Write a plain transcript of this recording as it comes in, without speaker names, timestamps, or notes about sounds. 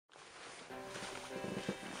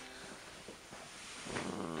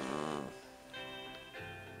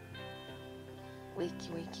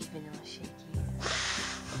Wakey, wakey, vanilla shaky.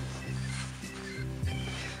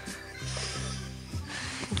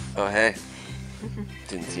 Oh, hey.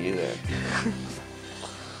 Didn't see you there.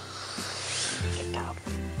 Good job.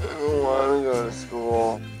 I don't want to go to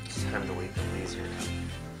school. It's time to wake the laser.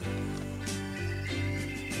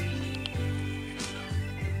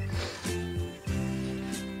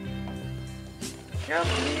 Jump,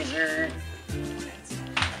 laser.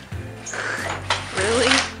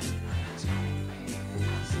 Really?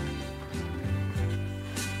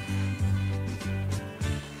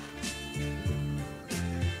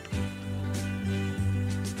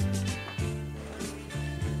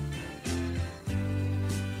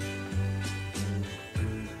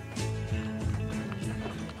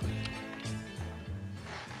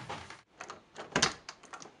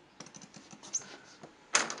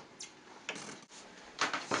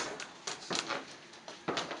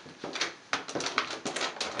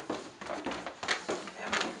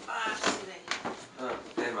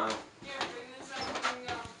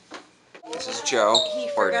 This is Joe,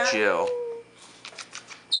 or forgot. Jill.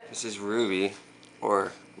 This is Ruby,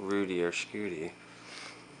 or Rudy or Scooty.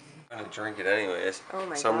 I'm gonna drink it anyways. Oh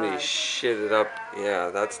my Somebody God. shit it up. Yeah,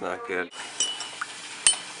 that's not good.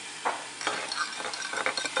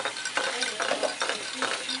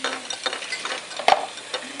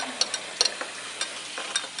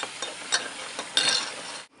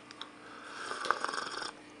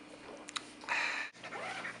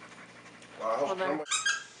 Hold on.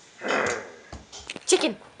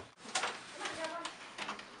 Chicken!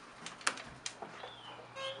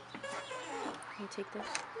 Can you take this?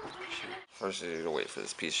 First, you gotta wait for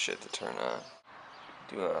this piece of shit to turn on.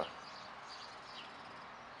 Do a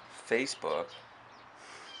Facebook.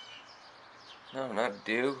 No, not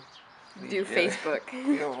do. Do Facebook.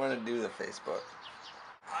 You don't want to do the Facebook.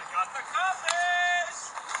 I got the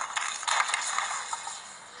copies!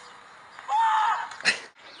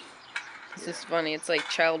 This is funny. It's like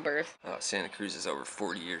childbirth. Oh, Santa Cruz is over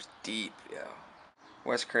 40 years deep, yeah.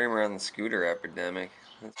 Wes Kramer on the scooter epidemic.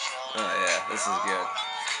 Oh yeah, this is good.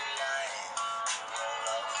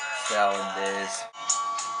 Salad days.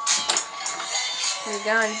 Where you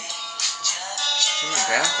going? In the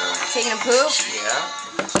bathroom. Taking a poop? Yeah.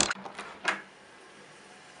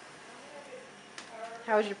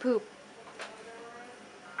 How was your poop?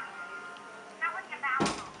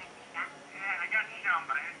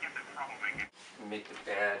 Make the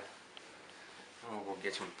bed. Oh, we'll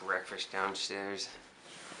get some breakfast downstairs.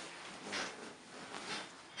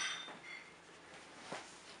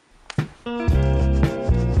 Cutting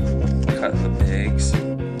the pigs.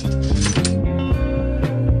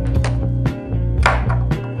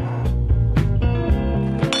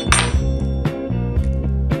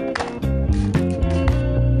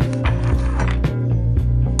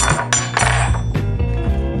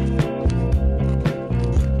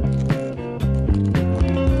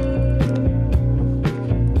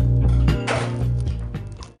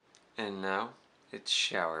 And now, it's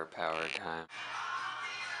shower power time.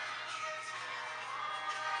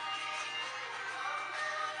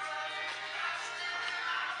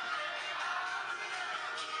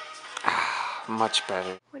 Much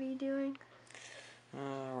better. What are you doing?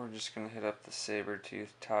 We're just gonna hit up the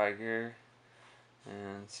saber-toothed tiger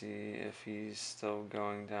and see if he's still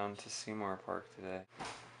going down to Seymour Park today.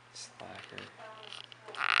 Slacker.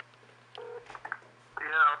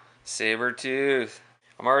 Yeah. Saber-tooth.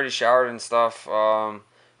 I'm already showered and stuff. I'm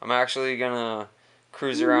actually gonna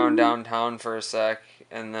cruise around downtown for a sec,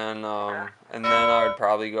 and then I would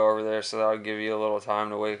probably go over there, so that would give you a little time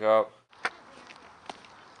to wake up.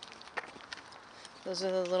 Those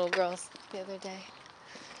are the little girls the other day.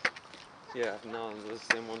 Yeah, no, those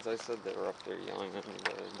same ones I said that were up there yelling at me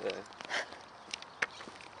the other day.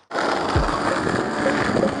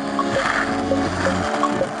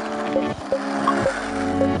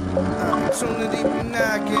 Opportunity be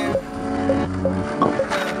knocking.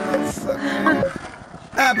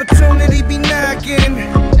 Opportunity be knocking.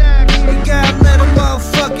 You gotta let a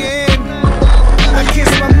motherfucker in. I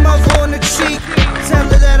kiss my mother on the cheek, tell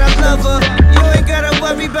her that I love her. You ain't gotta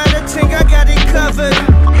worry about a thing, I got it covered.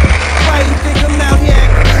 Why you think I'm out here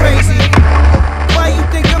acting crazy? Why you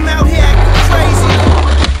think I'm out here acting crazy?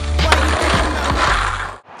 Why you think I'm out here?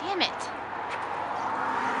 Damn it!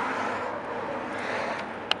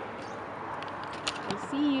 I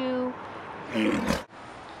see you.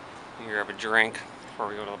 You grab a drink before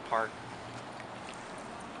we go to the park.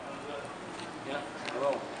 Yeah,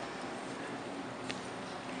 hello.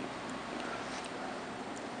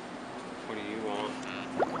 What do you want?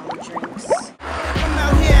 Drinks. I'm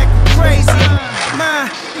out here acting crazy. Ma,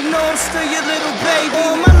 you know I'm still your little baby.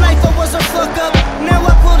 All my life I was a fuck up.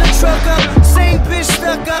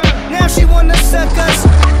 suckers.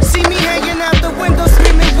 See me hanging out the window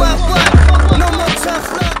screaming, what? No more tough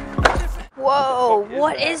luck. Whoa,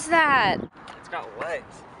 what is that? It's got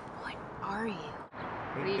legs. What are you?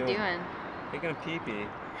 What are you doing? Taking a pee-pee.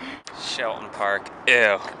 Shelton Park. Ew.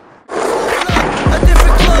 A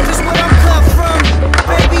different club is where I'm cut from.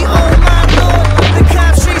 Baby, oh my lord. The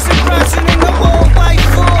cops chasing Bronson in the old white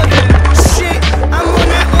Ford. Shit, I'm on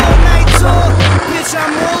that all-night tour. Bitch,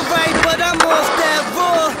 I'm alright, but I'm off that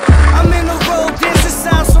raw. I'm in the road, dancing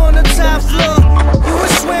house on the top floor. You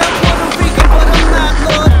would swear I'm Puerto Rican, but I'm not,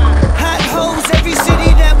 Lord. Hot hoes, every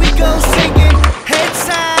city that we go singing. Head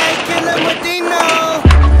side, kill them what they know.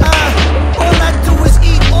 All I do is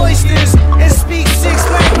eat oysters and speak 6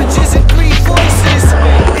 languages and 3 voices.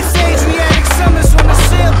 It's Adriatic summers on a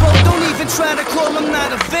sailboat. Don't even try to call, I'm not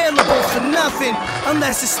available for nothing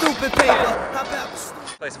unless it's stupid paper. How about the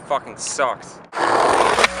This place fucking sucks.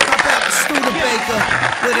 Studebaker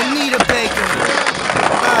with Anita Baker?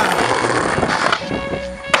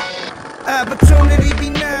 Opportunity be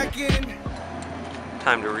knocking.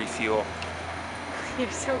 Time to refuel.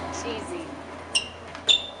 You're so cheesy.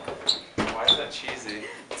 Why is that cheesy?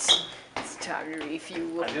 It's time to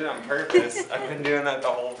refuel. I did it on purpose. I've been doing that the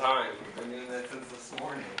whole time. I've been doing that since this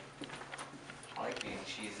morning. I like being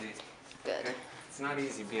cheesy. Good. It's not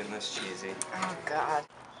easy being this cheesy. Oh God.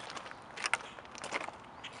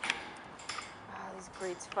 These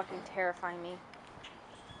grates fucking terrify me.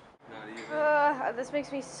 Not even. This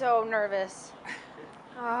makes me so nervous.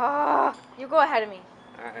 You go ahead of me.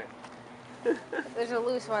 Alright. If there's a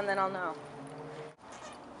loose one, then I'll know.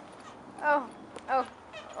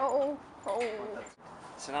 Oh.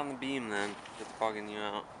 Sit on the beam then. It's bugging you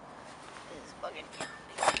out. It's bugging me.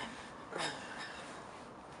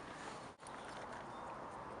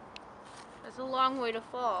 It's a long way to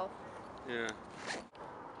fall. Yeah.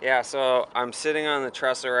 Yeah, so I'm sitting on the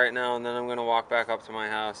trestle right now, and then I'm gonna walk back up to my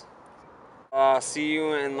house. See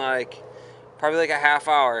you in probably like a half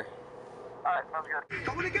hour. Alright, sounds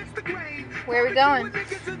good. Where are we going?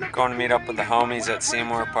 Going to meet up with the homies at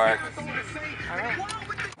Seymour Park. Alright.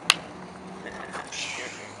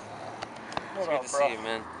 It's good to see you,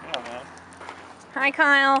 man. Yeah, man. Hi,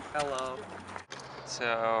 Kyle. Hello.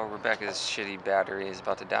 So Rebecca's shitty battery is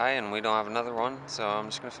about to die, and we don't have another one, so I'm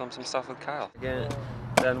just gonna film some stuff with Kyle. Again,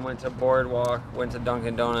 then went to Boardwalk, went to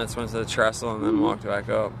Dunkin' Donuts, went to the trestle, and then walked back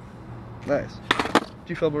up. Nice. Did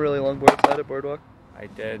you film a really long board side at Boardwalk? I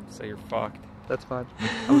did, so you're fucked. That's fine.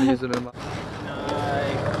 I'm gonna use it in my...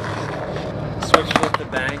 I switched with the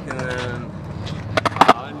bank, and then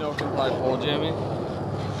no comply pole jamming.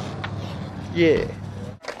 Yeah.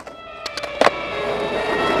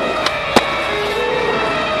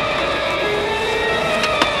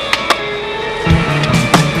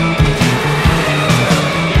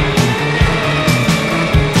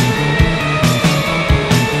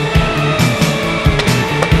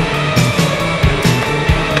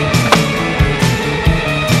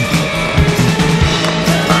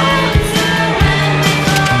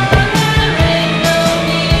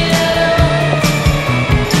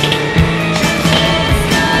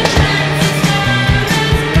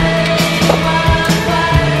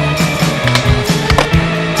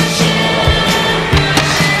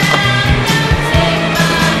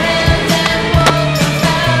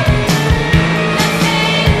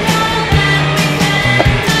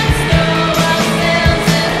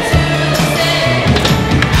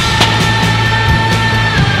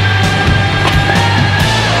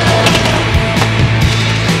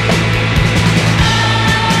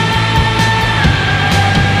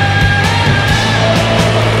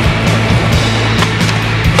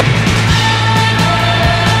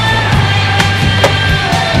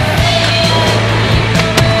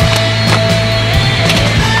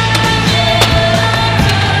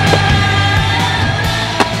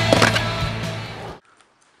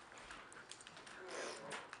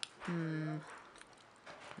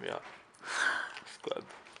 Yeah. It's good.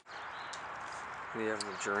 Are you having a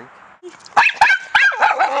drink?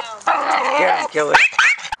 Yeah, kill it.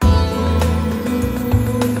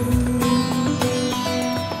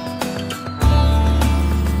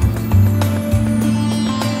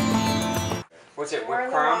 What's it,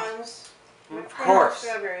 whipped cream? Of course.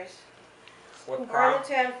 Strawberries. Whipped 4 on cream? the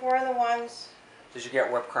 10, 4 on the ones. Did you get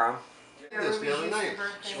whipped cream? Joe was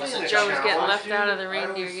getting left out of the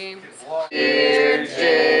reindeer game. Dear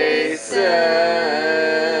Jason,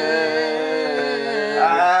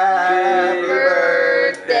 happy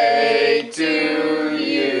birthday to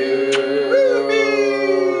you.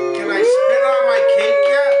 Can I spit on my cake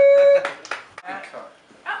yet?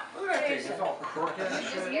 Look at that thing, it's all crooked and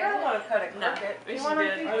shit. You don't want to cut it crooked. You want a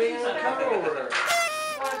piece of Cut over there.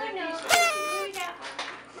 You want a big piece of it.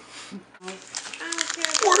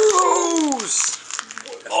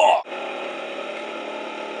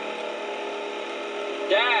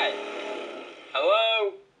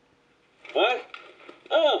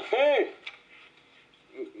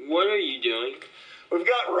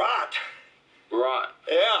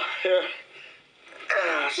 Yeah, here.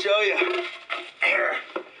 I'll show you. Here.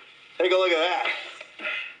 Take a look at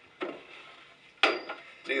that.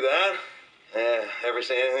 See that? Ever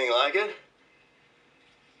seen anything like it?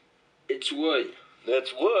 It's wood.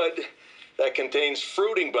 That's wood that contains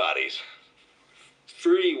fruiting bodies.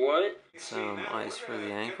 Fruity what? Some ice for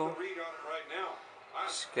the ankle.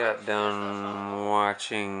 Just got done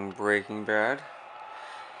watching Breaking Bad.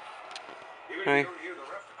 Hi.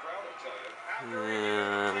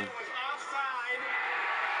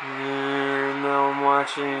 And now I'm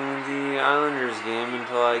watching the Islanders game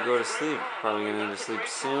until I go to sleep. Probably gonna go to sleep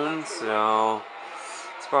soon, so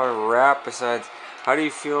it's about a wrap. Besides, how do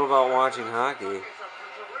you feel about watching hockey? I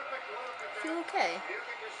feel okay.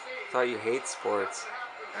 I thought you hate sports.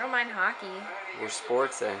 I don't mind hockey. We're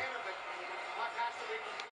sports, eh?